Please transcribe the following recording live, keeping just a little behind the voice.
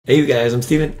Hey you guys, I'm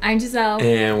Steven. I'm Giselle.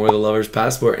 And we're the Lover's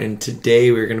Passport, and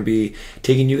today we're going to be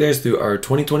taking you guys through our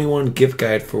 2021 gift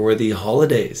guide for the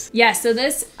holidays. Yeah, so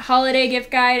this holiday gift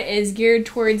guide is geared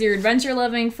towards your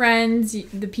adventure-loving friends,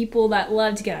 the people that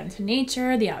love to get out into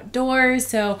nature, the outdoors.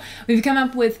 So we've come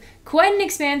up with quite an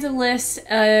expansive list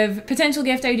of potential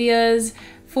gift ideas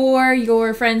for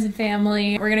your friends and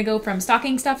family. We're going to go from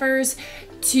stocking stuffers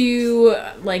to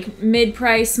like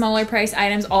mid-price, smaller price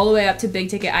items all the way up to big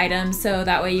ticket items, so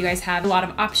that way you guys have a lot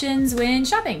of options when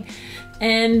shopping.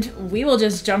 And we will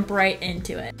just jump right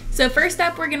into it. So first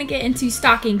up, we're gonna get into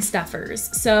stocking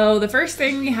stuffers. So the first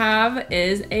thing we have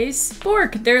is a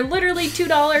spork. They're literally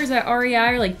 $2 at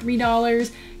REI, or like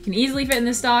 $3. Can easily fit in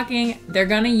the stocking. They're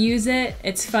gonna use it.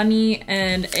 It's funny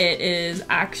and it is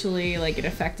actually like an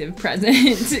effective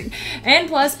present. And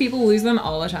plus people lose them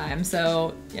all the time,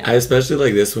 so yeah. I especially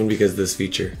like this one because this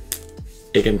feature.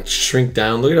 It can shrink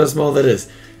down. Look at how small that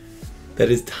is. That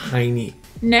is tiny.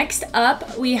 Next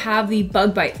up, we have the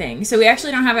bug bite thing. So we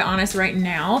actually don't have it on us right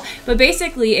now, but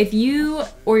basically if you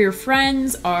or your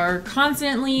friends are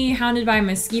constantly hounded by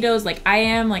mosquitoes like I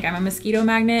am, like I'm a mosquito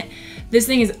magnet, this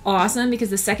thing is awesome because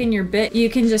the second you're bit,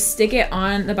 you can just stick it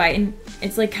on the bite and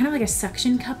it's like kind of like a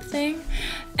suction cup thing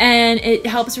and it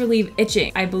helps relieve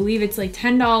itching. I believe it's like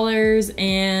 $10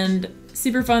 and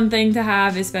super fun thing to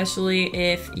have, especially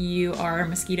if you are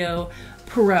mosquito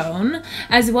prone,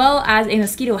 as well as a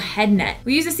mosquito head net.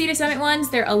 We use the Sea to Summit ones.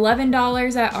 They're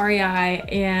 $11 at REI,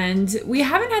 and we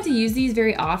haven't had to use these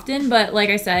very often, but like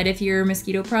I said, if you're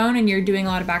mosquito prone and you're doing a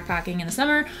lot of backpacking in the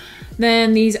summer,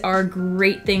 then these are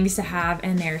great things to have,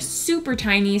 and they're super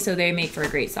tiny, so they make for a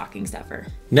great stocking stuffer.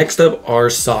 Next up are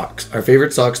socks. Our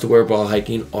favorite socks to wear while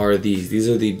hiking are these. These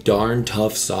are the Darn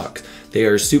Tough socks. They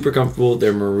are super comfortable.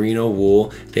 They're merino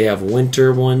wool. They have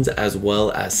winter ones as well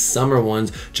as summer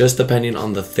ones, just depending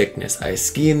on the thickness. I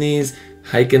ski in these,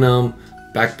 hike in them,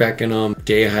 backpack in them,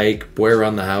 day hike, wear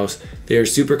around the house. They are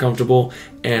super comfortable,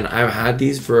 and I've had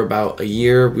these for about a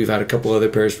year. We've had a couple other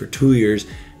pairs for 2 years,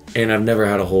 and I've never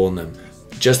had a hole in them.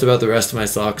 Just about the rest of my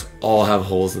socks all have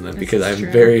holes in them because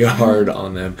I'm very hard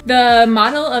on them. The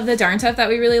model of the Darn Tough that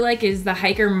we really like is the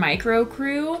Hiker Micro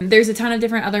Crew. There's a ton of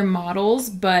different other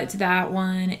models, but that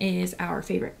one is our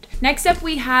favorite. Next up,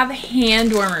 we have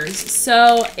hand warmers.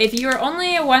 So if you're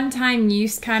only a one-time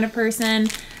use kind of person,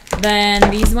 then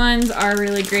these ones are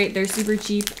really great. They're super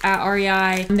cheap at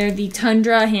REI. They're the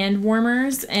Tundra hand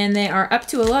warmers, and they are up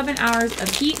to 11 hours of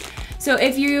heat. So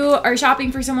if you are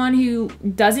shopping for someone who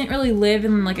doesn't really live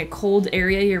in like a cold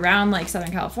area year round, like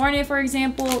Southern California, for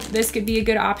example, this could be a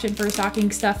good option for a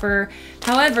stocking stuffer.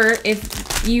 However,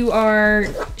 if you are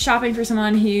shopping for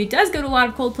someone who does go to a lot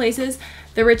of cold places,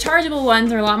 the rechargeable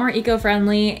ones are a lot more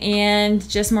eco-friendly and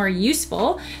just more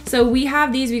useful. So we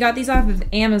have these, we got these off of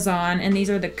Amazon, and these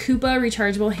are the Koopa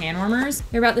rechargeable hand warmers.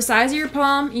 They're about the size of your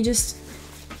palm. You just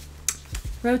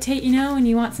rotate, you know, when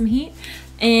you want some heat.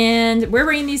 And we're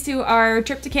bringing these to our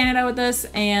trip to Canada with us,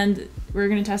 and we're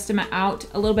gonna test them out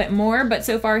a little bit more, but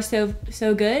so far so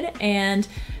good, and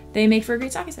they make for a great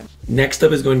stocking stuffer. Next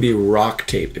up is going to be rock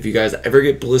tape. If you guys ever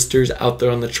get blisters out there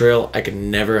on the trail, I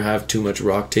can never have too much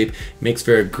rock tape. It makes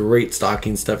for a great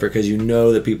stocking stuffer because you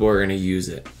know that people are gonna use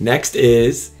it. Next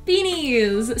is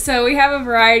beanies. So we have a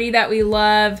variety that we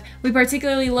love. We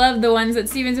particularly love the ones that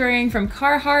Steven's wearing from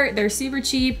Carhartt. They're super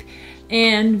cheap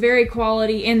and very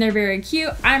quality, and they're very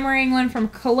cute. I'm wearing one from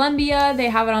Columbia. They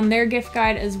have it on their gift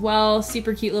guide as well.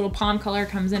 Super cute little palm color,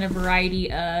 comes in a variety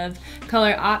of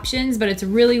color options, but it's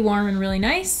really warm and really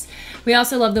nice. We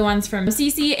also love the ones from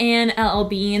CC and LL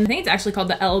Bean. I think it's actually called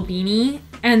the LL Beanie.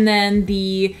 And then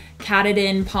the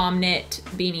Katadyn palm knit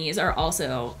beanies are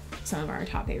also some of our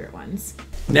top favorite ones.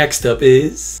 Next up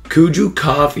is Kuju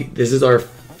coffee. This is our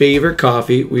favorite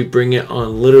coffee. We bring it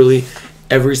on literally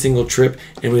every single trip,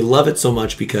 and we love it so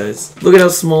much because look at how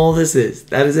small this is.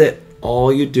 That is it.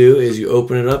 All you do is you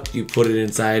open it up, you put it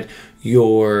inside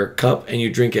your cup, and you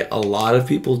drink it. A lot of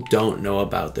people don't know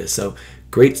about this, so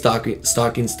great stocking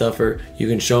stuffer. You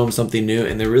can show them something new,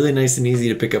 and they're really nice and easy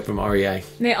to pick up from REI.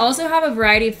 They also have a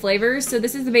variety of flavors. So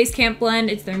this is the base camp blend.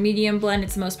 It's their medium blend.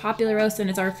 It's the most popular roast, and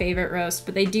it's our favorite roast.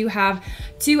 But they do have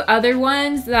 2 other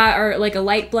ones that are like a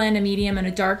light blend, a medium, and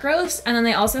a dark roast. And then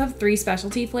they also have 3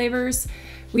 specialty flavors.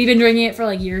 We've been drinking it for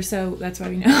like years, so that's why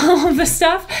we know all of the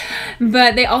stuff.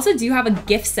 But they also do have a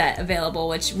gift set available,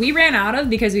 which we ran out of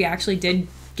because we actually did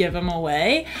give them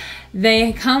away.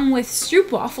 They come with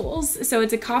stroopwafels, so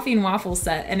it's a coffee and waffle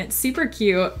set, and it's super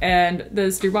cute, and the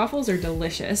stroopwafels are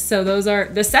delicious. So those are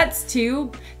the sets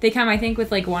too. They come, I think,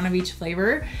 with like 1 of each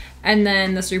flavor, And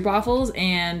then the stroop waffles,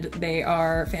 and they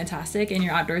are fantastic, and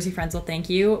your outdoorsy friends will thank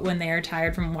you when they are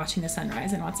tired from watching the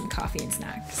sunrise and want some coffee and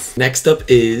snacks. Next up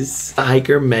is the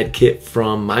hiker med kit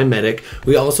from My Medic.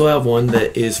 We also have one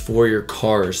that is for your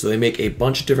cars. So they make a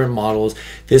bunch of different models.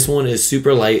 This one is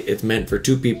super light. It's meant for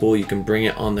 2 people. You can bring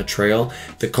it on the trail.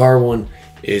 The car one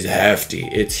is hefty.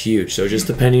 It's huge. So just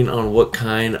depending on what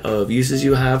kind of uses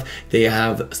you have, they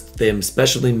have them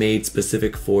specially made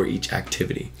specific for each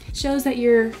activity. Shows that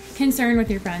you're concerned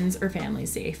with your friends or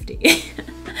family's safety.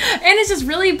 And it's just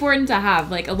really important to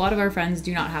have. Like, a lot of our friends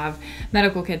do not have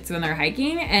medical kits when they're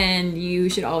hiking, and you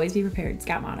should always be prepared.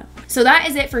 Scout motto. So that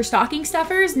is it for stocking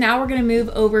stuffers. Now we're gonna move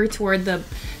over toward the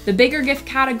bigger gift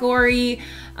category.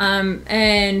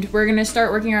 And we're gonna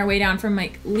start working our way down from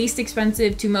like least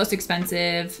expensive to most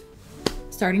expensive,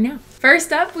 starting now.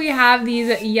 First up, we have these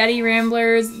Yeti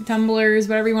Ramblers, tumblers,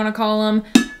 whatever you want to call them.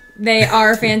 They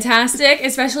are fantastic,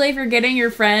 especially if you're getting your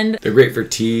friend. They're great for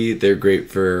tea, they're great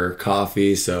for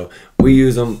coffee, so we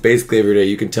use them basically every day.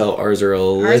 You can tell ours are a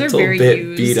little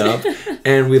bit beat up,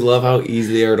 and we love how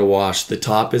easy they are to wash. The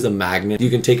top is a magnet.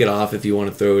 You can take it off if you want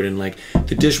to throw it in like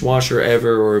the dishwasher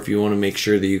ever, or if you want to make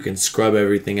sure that you can scrub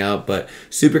everything out, but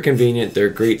super convenient. They're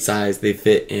great size. They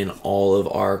fit in all of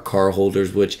our car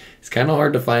holders, which is kind of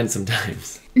hard to find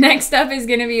sometimes. Next up is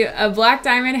gonna be a black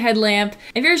diamond headlamp.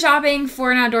 If you're shopping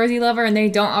for an outdoorsy lover and they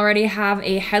don't already have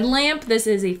a headlamp, this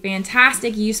is a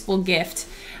fantastic, useful gift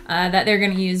that they're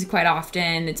gonna use quite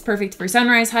often. It's perfect for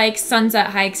sunrise hikes, sunset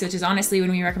hikes, which is honestly when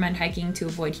we recommend hiking to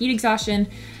avoid heat exhaustion,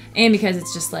 and because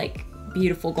it's just like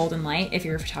beautiful golden light if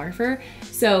you're a photographer.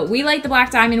 So we like the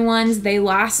black diamond ones. They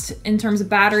last in terms of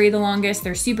battery the longest.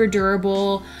 They're super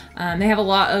durable. They have a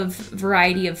lot of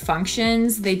variety of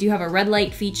functions. They do have a red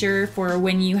light feature for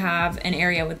when you have an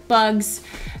area with bugs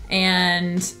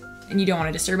and you don't want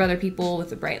to disturb other people with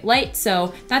the bright light.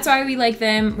 So that's why we like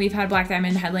them. We've had black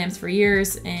diamond headlamps for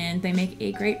years, and they make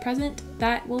a great present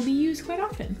that will be used quite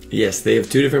often. Yes, they have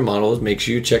 2 different models. Make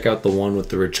sure you check out the one with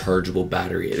the rechargeable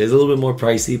battery. It is a little bit more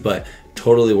pricey, but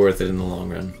totally worth it in the long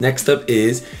run. Next up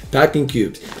is packing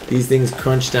cubes. These things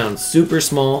crunch down super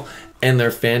small, and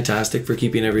they're fantastic for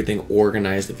keeping everything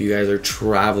organized if you guys are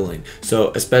traveling.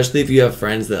 So especially if you have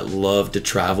friends that love to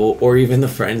travel, or even the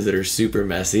friends that are super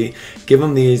messy, give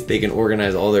them these. They can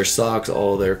organize all their socks,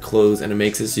 all their clothes, and it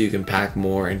makes it so you can pack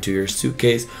more into your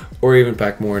suitcase or even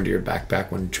pack more into your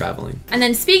backpack when traveling. And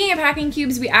then speaking of packing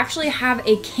cubes, we actually have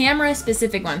a camera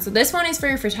specific one. So this one is for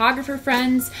your photographer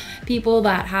friends, people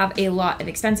that have a lot of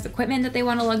expensive equipment that they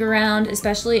want to lug around,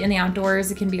 especially in the outdoors.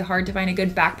 It can be hard to find a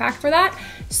good backpack for that.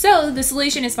 So the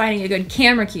solution is finding a good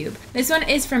camera cube. This one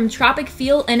is from Tropic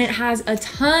Feel, and it has a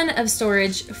ton of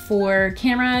storage for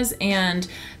cameras and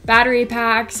battery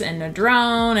packs and a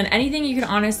drone and anything you could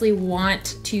honestly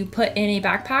want to put in a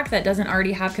backpack that doesn't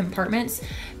already have compartments.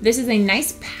 This is a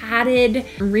nice padded,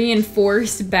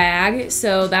 reinforced bag,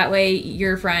 so that way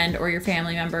your friend or your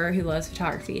family member who loves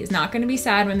photography is not going to be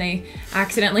sad when they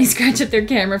accidentally scratch up their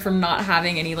camera from not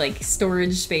having any like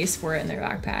storage space for it in their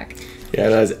backpack. Yeah,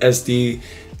 it has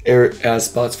it has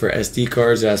spots for SD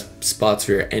cards, it has spots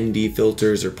for your ND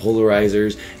filters or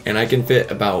polarizers, and I can fit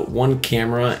about 1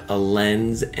 camera, a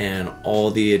lens, and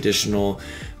all the additional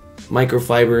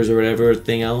microfibers or whatever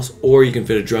thing else, or you can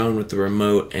fit a drone with the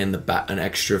remote and an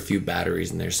extra few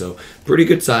batteries in there. So pretty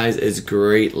good size. It's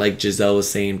great, like Giselle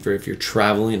was saying, for if you're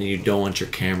traveling and you don't want your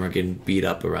camera getting beat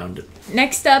up around it.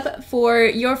 Next up, for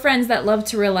your friends that love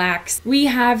to relax, we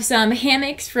have some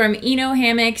hammocks from Eno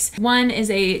Hammocks. One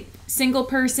is a single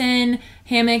person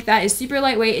hammock that is super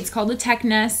lightweight. It's called the Tech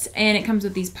Nest, and it comes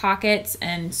with these pockets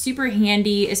and super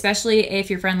handy, especially if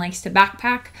your friend likes to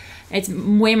backpack. It's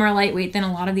way more lightweight than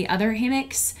a lot of the other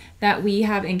hammocks that we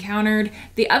have encountered.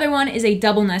 The other one is a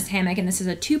double nest hammock, and this is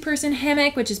a 2-person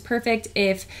hammock, which is perfect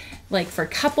if, like, for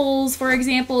couples, for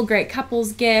example, great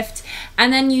couples gift.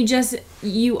 And then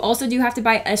you also do have to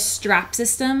buy a strap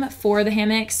system for the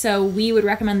hammock. So we would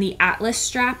recommend the Atlas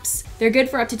straps. They're good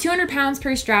for up to 200 pounds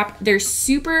per strap. They're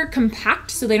super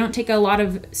compact, so they don't take a lot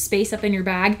of space up in your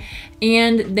bag.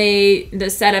 And the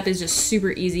setup is just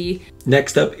super easy.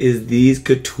 Next up is these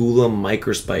Catula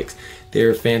micro spikes.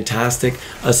 They're fantastic,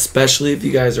 especially if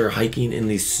you guys are hiking in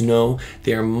the snow.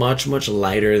 They are much, much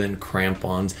lighter than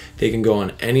crampons. They can go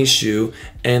on any shoe,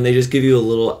 and they just give you a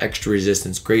little extra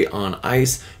resistance. Great on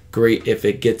ice, great if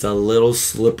it gets a little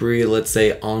slippery, let's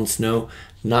say on snow.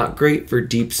 Not great for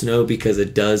deep snow because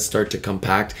it does start to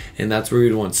compact, and that's where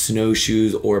you'd want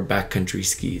snowshoes or backcountry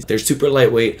skis. They're super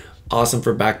lightweight, awesome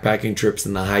for backpacking trips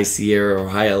in the high Sierra or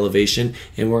high elevation,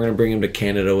 and we're going to bring them to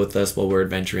Canada with us while we're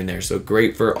adventuring there. So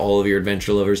great for all of your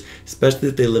adventure lovers, especially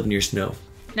if they live near snow.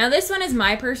 Now this one is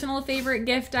my personal favorite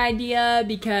gift idea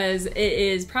because it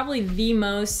is probably the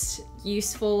most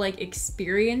useful like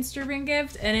experience driven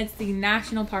gift, and it's the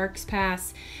National Parks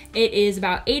Pass. It is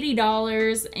about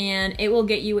 $80 and it will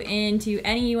get you into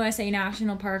any USA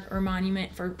national park or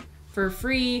monument for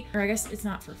free, or I guess it's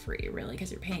not for free really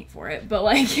because you're paying for it, but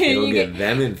like you'll you get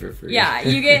them in for free. Yeah,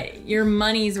 you get your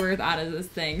money's worth out of this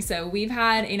thing. So we've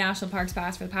had a National Parks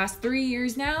Pass for the past 3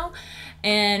 years now,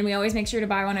 and we always make sure to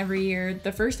buy one every year.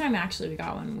 The first time actually we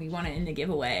got one, we won it in the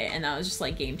giveaway, and that was just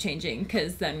like game changing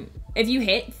because then if you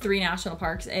hit 3 national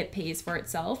parks, it pays for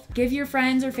itself. Give your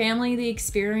friends or family the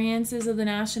experiences of the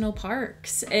national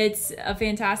parks. It's a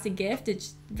fantastic gift.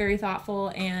 It's very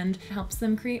thoughtful and helps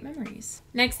them create memories.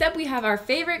 Next up, we have our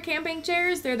favorite camping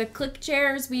chairs. They're the click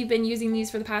chairs. We've been using these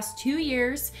for the past 2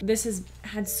 years. This has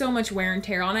had so much wear and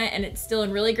tear on it, and it's still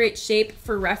in really great shape.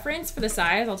 For reference, for the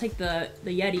size, I'll take the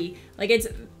Yeti. Like, it's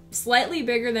slightly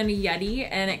bigger than a Yeti,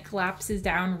 and it collapses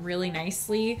down really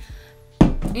nicely.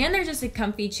 And they're just a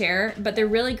comfy chair, but they're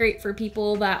really great for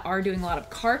people that are doing a lot of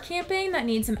car camping that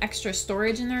need some extra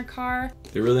storage in their car.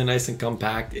 They're really nice and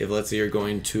compact. If let's say you're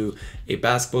going to a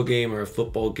basketball game or a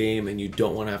football game and you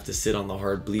don't want to have to sit on the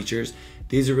hard bleachers,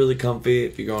 these are really comfy.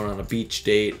 If you're going on a beach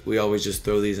date, we always just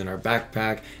throw these in our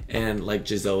backpack, and like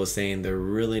Giselle was saying, they're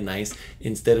really nice.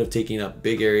 Instead of taking up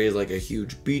big areas like a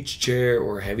huge beach chair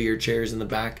or heavier chairs in the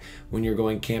back when you're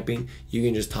going camping, you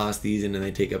can just toss these in and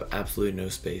they take up absolutely no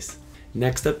space.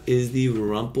 Next up is the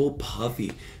Rumple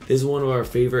Puffy. This is one of our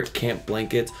favorite camp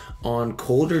blankets. On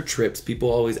colder trips, people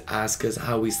always ask us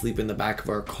how we sleep in the back of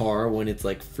our car when it's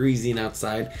like freezing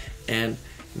outside, and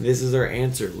this is our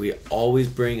answer. We always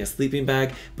bring a sleeping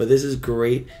bag, but this is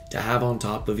great to have on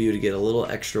top of you to get a little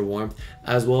extra warmth,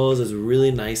 as well as it's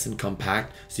really nice and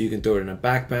compact, so you can throw it in a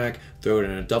backpack, throw it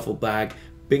in a duffel bag,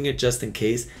 bring it just in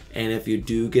case, and if you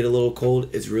do get a little cold,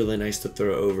 it's really nice to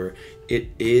throw over. It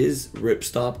is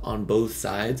ripstop on both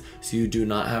sides, so you do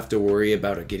not have to worry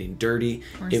about it getting dirty.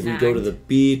 If we go to the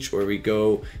beach or we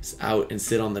go out and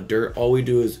sit on the dirt, all we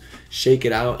do is shake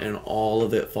it out and all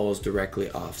of it falls directly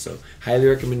off. So highly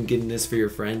recommend getting this for your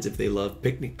friends if they love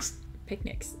picnics.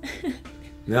 Picnics.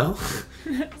 No?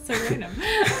 So random.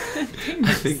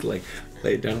 I think like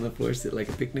lay it down on the floor, sit like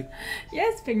a picnic.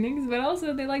 Yes, picnics, but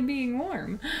also they like being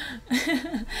warm.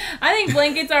 I think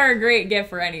blankets are a great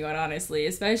gift for anyone, honestly,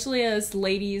 especially us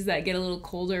ladies that get a little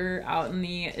colder out in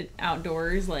the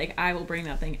outdoors. Like, I will bring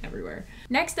that thing everywhere.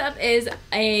 Next up is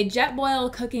a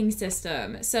Jetboil cooking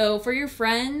system. So for your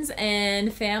friends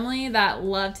and family that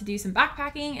love to do some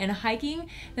backpacking and hiking,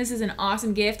 this is an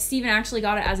awesome gift. Steven actually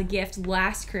got it as a gift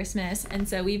last Christmas, and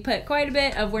so we put quite a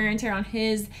bit of wear and tear on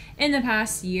his in the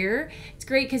past year. It's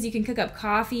great because you can cook up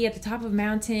coffee at the top of a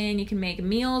mountain, you can make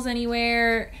meals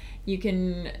anywhere. You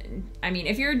can, I mean,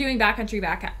 if you're doing backcountry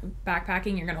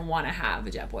backpacking, you're gonna wanna have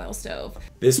a Jetboil stove.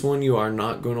 This one you are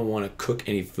not gonna wanna cook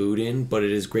any food in, but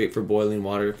it is great for boiling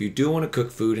water. If you do wanna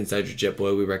cook food inside your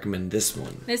Jetboil, we recommend this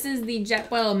one. This is the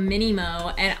Jetboil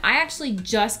Minimo, and I actually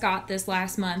just got this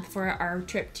last month for our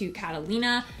trip to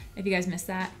Catalina. If you guys missed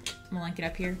that, I'm gonna link it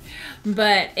up here.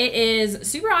 But it is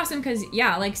super awesome because,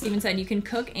 yeah, like Steven said, you can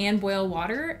cook and boil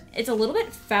water. It's a little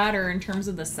bit fatter in terms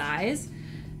of the size.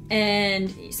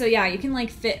 And so, yeah, you can like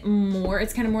fit more.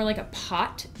 It's kind of more like a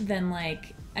pot than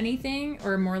like anything,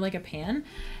 or more like a pan.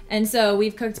 And so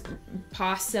we've cooked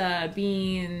pasta,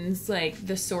 beans, like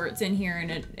the sorts in here,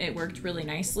 and it worked really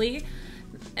nicely.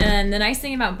 And the nice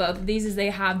thing about both of these is they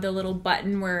have the little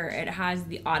button where it has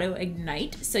the auto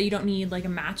ignite, so you don't need like a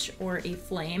match or a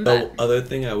flame. The other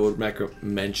thing I would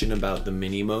mention about the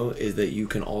Minimo is that you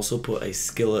can also put a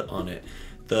skillet on it.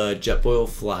 The Jetboil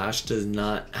Flash does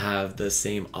not have the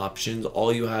same options.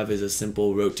 All you have is a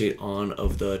simple rotate on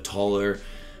of the taller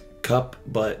cup,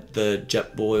 but the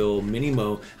Jetboil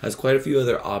Minimo has quite a few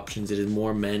other options. It is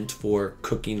more meant for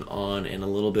cooking on and a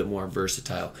little bit more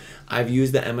versatile. I've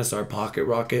used the MSR Pocket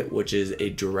Rocket, which is a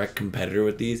direct competitor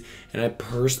with these, and I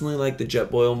personally like the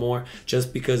Jetboil more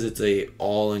just because it's a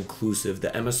all-inclusive. The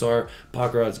MSR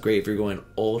Pocket Rocket's great if you're going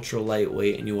ultra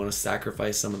lightweight and you want to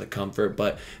sacrifice some of the comfort,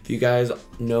 but if you guys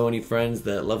know any friends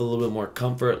that love a little bit more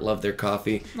comfort, love their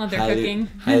coffee, love their cooking,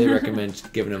 highly recommend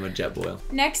giving them a Jetboil.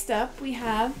 Next up, we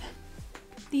have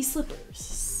these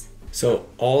slippers. So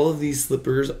all of these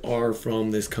slippers are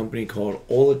from this company called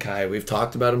Olakai. We've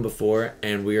talked about them before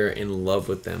and we are in love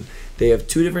with them. They have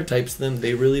two different types of them.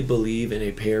 They really believe in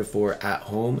a pair for at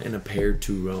home and a pair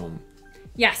to roam.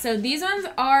 Yeah, so these ones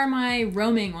are my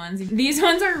roaming ones. These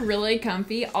ones are really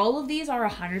comfy. All of these are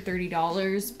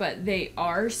 $130, but they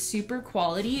are super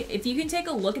quality. If you can take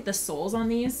a look at the soles on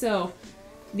these, so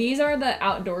These are the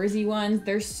Outdoorsy ones.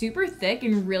 They're super thick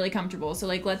and really comfortable. So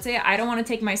like, let's say I don't want to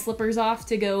take my slippers off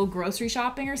to go grocery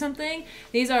shopping or something.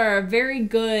 These are a very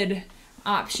good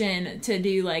option to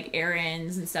do like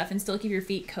errands and stuff and still keep your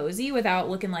feet cozy without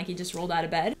looking like you just rolled out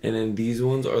of bed. And then these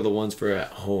ones are the ones for at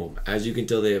home. As you can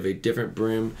tell, they have a different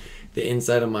brim. The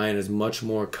inside of mine is much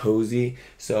more cozy.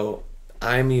 So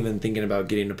I'm even thinking about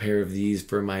getting a pair of these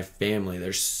for my family.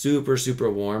 They're super, super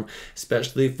warm,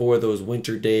 especially for those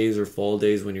winter days or fall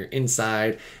days when you're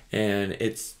inside and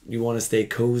you want to stay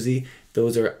cozy.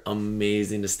 Those are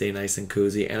amazing to stay nice and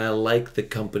cozy, and I like the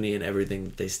company and everything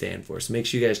that they stand for. So make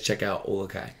sure you guys check out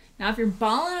Olakai. Now, if you're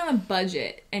balling on a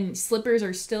budget, and slippers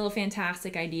are still a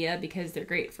fantastic idea because they're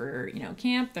great for, you know,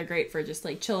 camp. They're great for just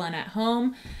like chilling at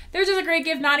home. They're just a great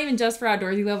gift, not even just for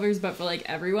outdoorsy lovers, but for like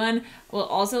everyone. We'll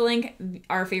also link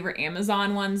our favorite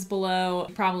Amazon ones below.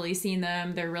 You've probably seen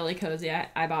them. They're really cozy.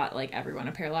 I bought like everyone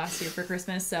a pair last year for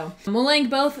Christmas. So we'll link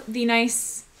both the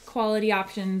nice quality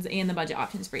options and the budget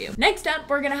options for you. Next up,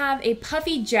 we're gonna have a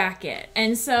puffy jacket.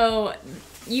 And so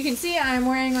you can see I'm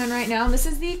wearing one right now. This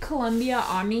is the Columbia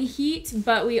Omni Heat,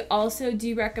 but we also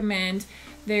do recommend,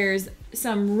 there's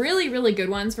some really, really good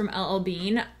ones from LL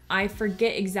Bean. I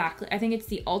forget exactly. I think it's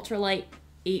the Ultralight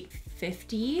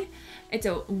 850. It's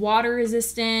a water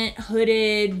resistant,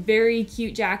 hooded, very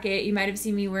cute jacket. You might have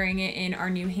seen me wearing it in our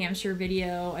New Hampshire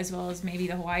video as well as maybe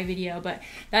the Hawaii video, but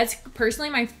that's personally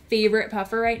my favorite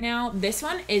puffer right now. This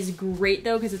one is great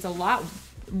though because it's a lot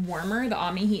warmer. The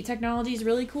Omni Heat technology is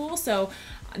really cool. So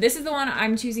this is the one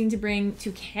I'm choosing to bring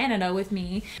to Canada with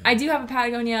me. I do have a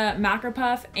Patagonia Macro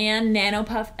Puff and Nano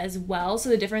Puff as well. So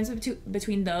the difference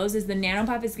between those is the Nano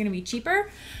Puff is going to be cheaper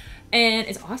and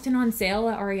it's often on sale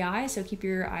at REI. So keep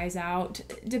your eyes out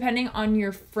depending on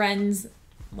your friends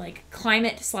like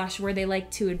climate / where they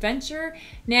like to adventure.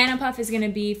 Nano Puff is going to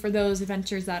be for those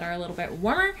adventures that are a little bit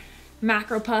warmer.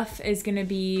 Macro Puff is going to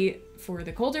be for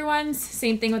the colder ones.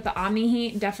 Same thing with the Omni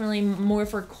Heat, definitely more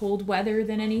for cold weather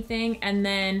than anything. And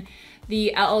then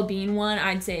the LL Bean one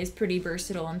I'd say is pretty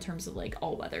versatile in terms of like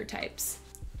all weather types.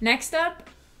 Next up,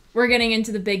 we're getting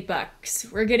into the big bucks.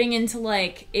 We're getting into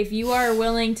like, if you are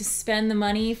willing to spend the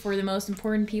money for the most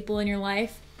important people in your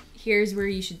life, here's where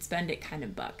you should spend it kind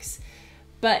of bucks.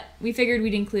 But we figured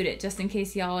we'd include it just in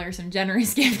case y'all are some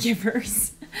generous gift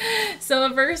givers. So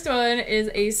the first one is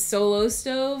a Solo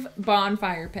Stove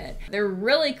bonfire pit. They're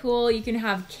really cool. You can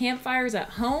have campfires at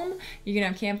home. You can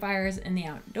have campfires in the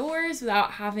outdoors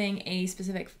without having a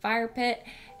specific fire pit.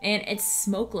 And it's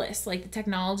smokeless. Like the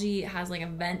technology has like a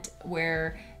vent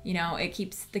where, you know, it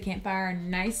keeps the campfire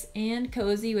nice and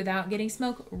cozy without getting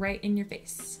smoke right in your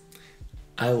face.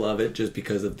 I love it just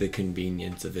because of the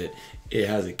convenience of it. It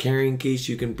has a carrying case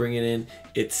you can bring it in.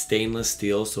 It's stainless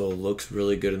steel, so it looks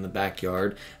really good in the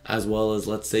backyard. As well as,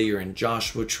 let's say you're in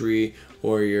Joshua Tree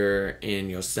or you're in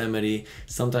Yosemite.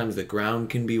 Sometimes the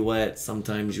ground can be wet.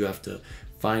 Sometimes you have to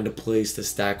find a place to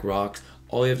stack rocks.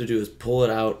 All you have to do is pull it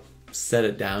out, set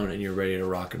it down, and you're ready to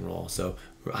rock and roll. So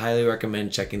I highly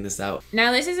recommend checking this out.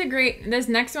 Now this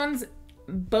next one's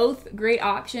both great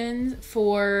options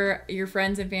for your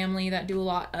friends and family that do a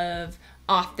lot of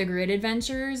off-the-grid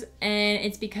adventures, and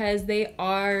it's because they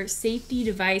are safety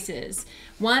devices.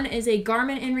 One is a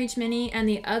Garmin InReach Mini and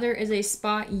the other is a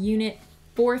Spot Unit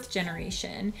 4th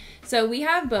generation. So we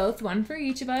have both, one for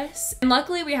each of us. And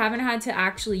luckily we haven't had to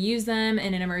actually use them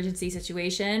in an emergency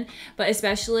situation, but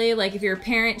especially like if you're a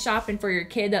parent shopping for your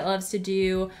kid that loves to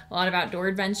do a lot of outdoor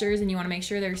adventures and you want to make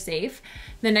sure they're safe.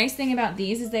 The nice thing about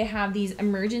these is they have these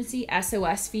emergency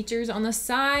SOS features on the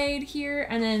side here,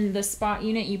 and then the Spot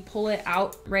Unit, you pull it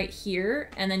out right here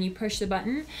and then you push the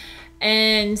button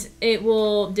and it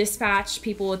will dispatch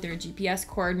people with their GPS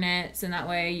coordinates, and that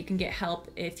way you can get help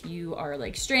if you are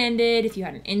like stranded, if you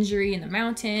had an injury in the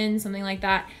mountains, something like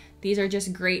that. These are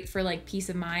just great for like peace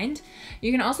of mind.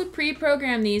 You can also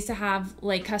pre-program these to have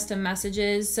like custom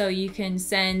messages, so you can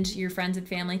send your friends and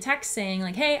family texts saying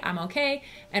like, hey, I'm okay,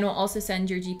 and we'll also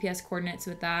send your GPS coordinates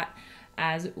with that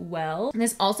as well. And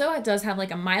this also does have like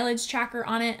a mileage tracker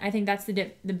on it. I think that's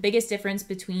the biggest difference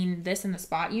between this and the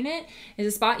Spot Unit is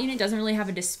the Spot Unit doesn't really have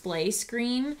a display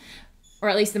screen, or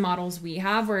at least the models we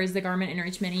have, whereas the Garmin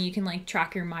InReach Mini, you can like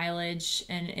track your mileage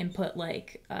and input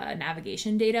like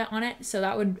navigation data on it. So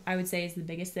that I would say is the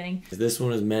biggest thing. This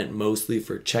one is meant mostly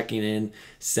for checking in,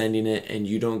 sending it, and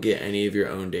you don't get any of your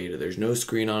own data. There's no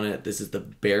screen on it. This is the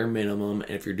bare minimum.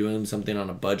 And if you're doing something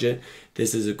on a budget,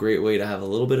 this is a great way to have a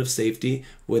little bit of safety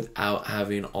without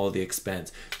having all the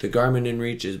expense. The Garmin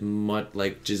InReach is much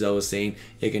like Giselle was saying,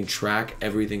 it can track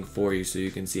everything for you. So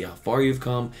you can see how far you've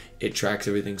come. It tracks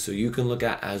everything so you can look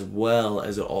at, as well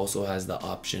as it also has the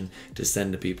option to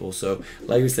send to people. So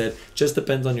like we said, just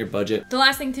depends on your budget. The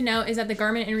last thing to note is that the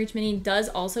Garmin InReach Mini does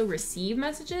also receive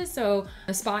messages, so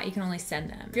the Spot you can only send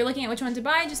them. If you're looking at which one to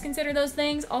buy, just consider those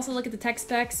things. Also look at the tech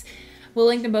specs. We'll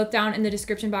link them both down in the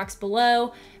description box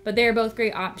below, but they are both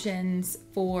great options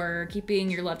for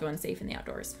keeping your loved ones safe in the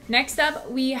outdoors. Next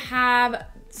up, we have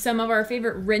some of our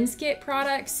favorite rinse kit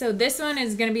products. So this one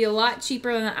is gonna be a lot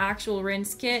cheaper than the actual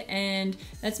rinse kit, and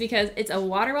that's because it's a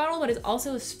water bottle, but it's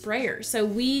also a sprayer. So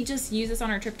we just used this on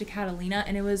our trip to Catalina,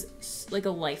 and it was like a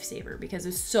lifesaver because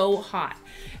it's so hot.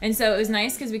 And so it was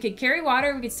nice because we could carry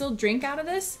water, we could still drink out of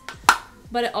this,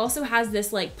 but it also has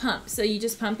this like pump. So you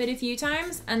just pump it a few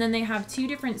times, and then they have two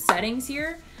different settings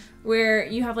here where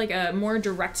you have like a more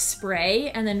direct spray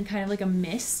and then kind of like a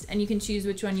mist, and you can choose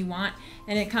which one you want,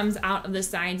 and it comes out of the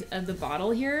sides of the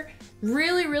bottle here.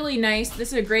 Really, really nice. This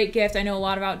is a great gift. I know a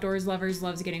lot of outdoors lovers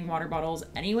loves getting water bottles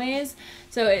anyways.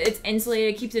 So it's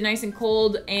insulated, keeps it nice and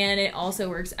cold, and it also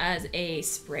works as a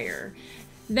sprayer.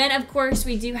 Then of course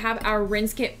we do have our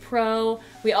Rinse Kit Pro.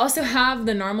 We also have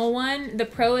the normal one. The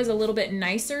Pro is a little bit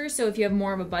nicer, so if you have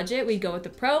more of a budget, we'd go with the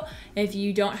Pro. If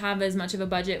you don't have as much of a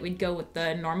budget, we'd go with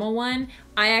the normal one.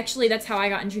 That's how I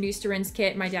got introduced to Rinse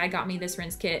Kit. My dad got me this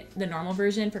Rinse Kit, the normal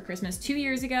version, for Christmas 2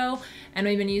 years ago, and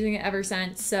we've been using it ever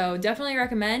since. So definitely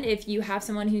recommend if you have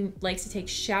someone who likes to take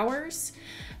showers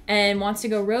and wants to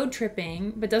go road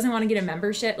tripping but doesn't want to get a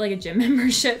membership, like a gym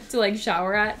membership, to like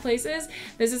shower at places.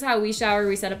 This is how we shower.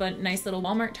 We set up a nice little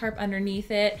Walmart tarp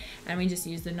underneath it, and we just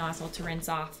use the nozzle to rinse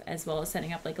off, as well as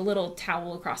setting up like a little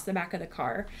towel across the back of the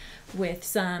car with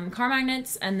some car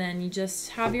magnets, and then you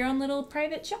just have your own little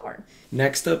private shower.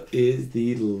 Next up is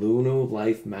the Luno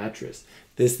Life mattress.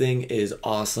 This thing is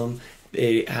awesome.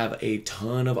 They have a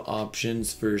ton of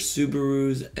options for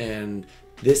Subarus, and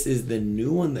this is the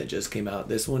new one that just came out.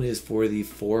 This one is for the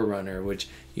 4Runner, which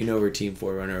you know we're Team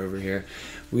 4Runner over here.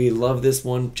 We love this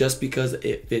one just because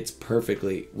it fits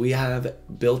perfectly. We have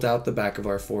built out the back of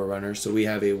our 4Runner, so we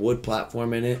have a wood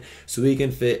platform in it, so we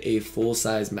can fit a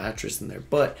full-size mattress in there.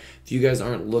 But if you guys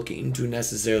aren't looking to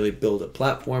necessarily build a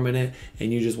platform in it,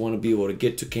 and you just want to be able to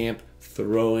get to camp,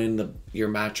 throw in your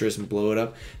mattress and blow it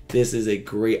up, this is a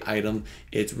great item.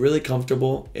 It's really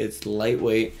comfortable, it's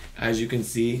lightweight. As you can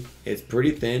see, it's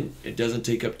pretty thin. It doesn't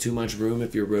take up too much room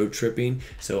if you're road tripping,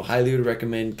 so highly would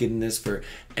recommend getting this for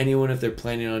anyone if they're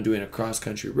planning on doing a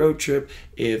cross-country road trip.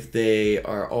 If they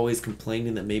are always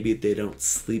complaining that maybe they don't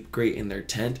sleep great in their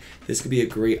tent, this could be a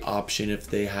great option if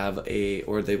they have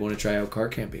or they want to try out car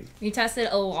camping. We tested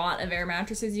a lot of air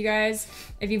mattresses, you guys.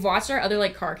 If you've watched our other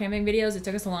like car camping videos, it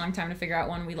took us a long time to figure out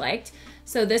one we liked.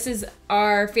 So this is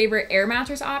our favorite air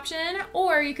mattress option,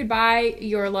 or you could buy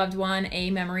your loved one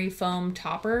a memory foam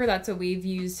topper. That's what we've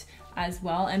used as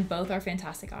well, and both are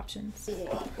fantastic options.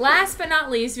 Last but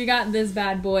not least, we got this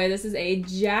bad boy. This is a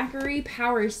Jackery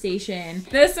power station.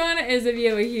 This one is if you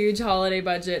have a huge holiday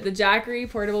budget. The Jackery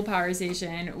portable power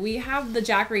station. We have the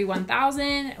Jackery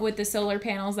 1000 with the solar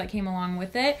panels that came along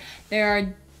with it. There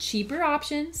are cheaper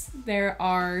options. There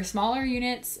are smaller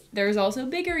units. There's also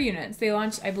bigger units. They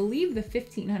launched, I believe, the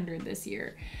 1500 this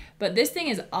year. But this thing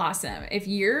is awesome. If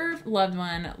your loved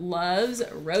one loves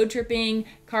road tripping,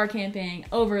 car camping,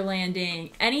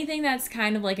 overlanding, anything that's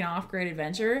kind of like an off-grid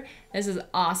adventure, this is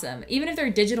awesome. Even if they're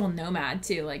a digital nomad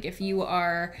too, like if you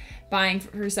are buying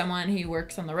for someone who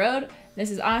works on the road,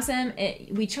 this is awesome.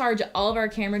 We charge all of our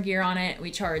camera gear on it. We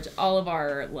charge all of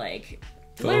our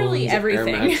literally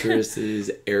everything. Air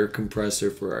mattresses, air compressor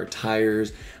for our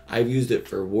tires. I've used it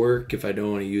for work if I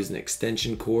don't want to use an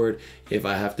extension cord. If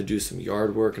I have to do some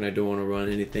yard work and I don't want to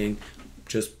run anything,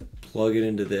 just plug it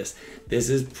into this. This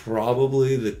is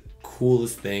probably the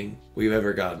coolest thing we've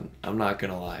ever gotten. I'm not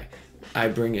gonna lie. I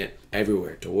bring it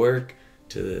everywhere, to work,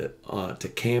 to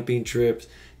camping trips,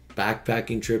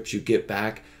 backpacking trips. You get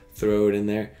back, throw it in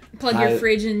there. Plug your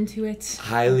fridge into it.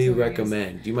 Highly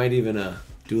recommend. You might even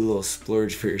do a little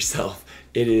splurge for yourself.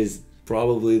 It is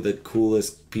probably the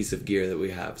coolest piece of gear that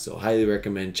we have, so highly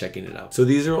recommend checking it out. So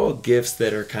these are all gifts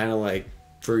that are kind of like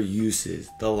for uses.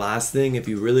 The last thing, if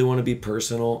you really want to be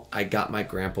personal, I got my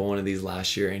grandpa one of these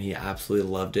last year and he absolutely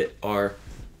loved it, are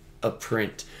a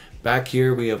print. Back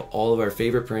here we have all of our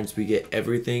favorite prints. We get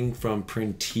everything from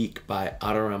Printique by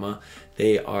Autorama.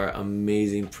 They are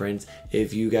amazing prints.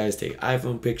 If you guys take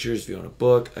iPhone pictures, if you want a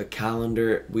book, a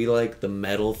calendar, we like the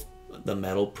metal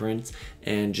prints,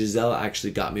 and Giselle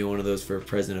actually got me one of those for a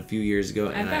present a few years ago,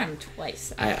 and I've got them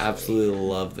twice. I absolutely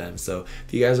love them. So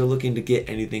if you guys are looking to get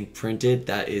anything printed,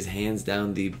 that is hands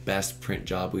down the best print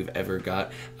job we've ever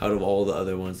got out of all the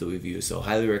other ones that we've used. So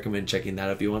highly recommend checking that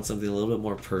out if you want something a little bit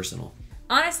more personal.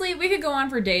 Honestly, we could go on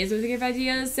for days with gift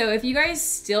ideas. So if you guys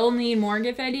still need more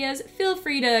gift ideas, feel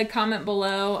free to comment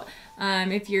below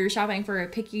if you're shopping for a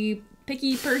picky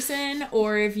person,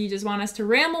 or if you just want us to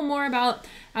ramble more about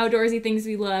outdoorsy things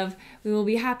we love. We will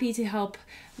be happy to help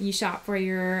you shop for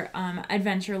your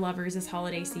adventure lovers this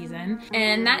holiday season.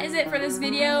 And that is it for this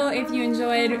video. If you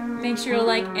enjoyed, make sure to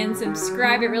like and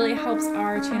subscribe. It really helps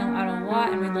our channel out a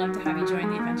lot, and we'd love to have you join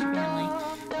the adventure family.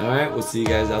 All right, we'll see you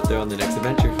guys out there on the next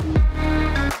adventure.